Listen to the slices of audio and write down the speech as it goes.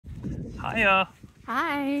Hiya.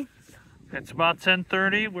 Hi. It's about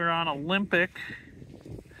 10:30. We're on Olympic.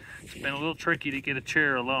 It's been a little tricky to get a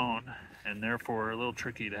chair alone, and therefore a little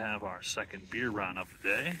tricky to have our second beer run of the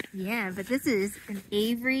day. Yeah, but this is an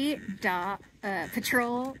Avery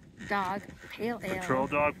Patrol Dog Pale Ale. Patrol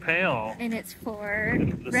Dog Pale. And it's for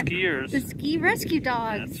the skiers. The ski rescue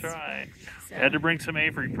dogs. That's right. So. Had to bring some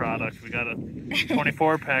Avery products. We got a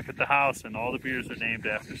 24 pack at the house, and all the beers are named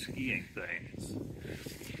after skiing things.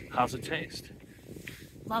 How's it taste?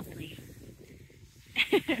 Lovely.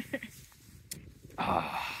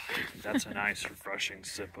 That's a nice, refreshing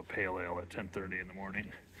sip of pale ale at 10:30 in the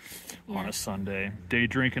morning Yeah. on a Sunday. Day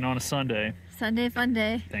drinking on a Sunday. Sunday fun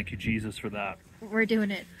day. Thank you, Jesus, for that. We're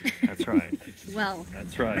doing it. That's right. Well.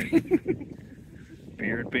 That's right.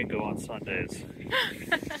 Beer and bingo on Sundays.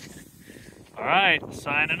 All right,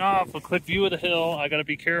 signing off. A quick view of the hill. I got to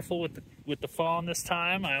be careful with the phone this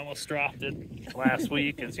time. I almost dropped it last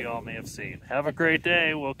week, as you all may have seen. Have a great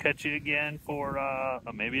day. We'll catch you again for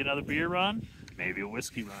maybe another beer run, maybe a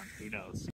whiskey run. Who knows?